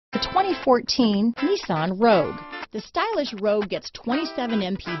The 2014 Nissan Rogue. The stylish Rogue gets 27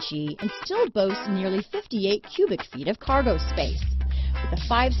 mpg and still boasts nearly 58 cubic feet of cargo space. With a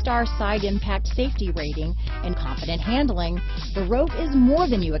 5-star side impact safety rating and confident handling, the Rogue is more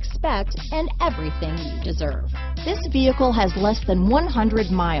than you expect and everything you deserve. This vehicle has less than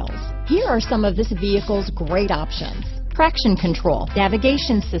 100 miles. Here are some of this vehicle's great options: traction control,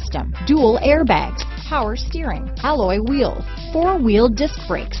 navigation system, dual airbags, power steering, alloy wheels, 4-wheel disc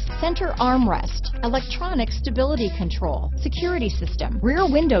brakes, center armrest, electronic stability control, security system, rear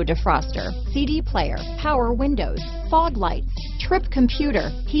window defroster, CD player, power windows, fog lights, trip computer,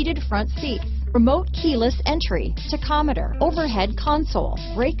 heated front seats, remote keyless entry, tachometer, overhead console,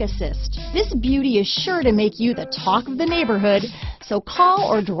 brake assist. This beauty is sure to make you the talk of the neighborhood, so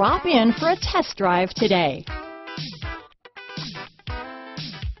call or drop in for a test drive today.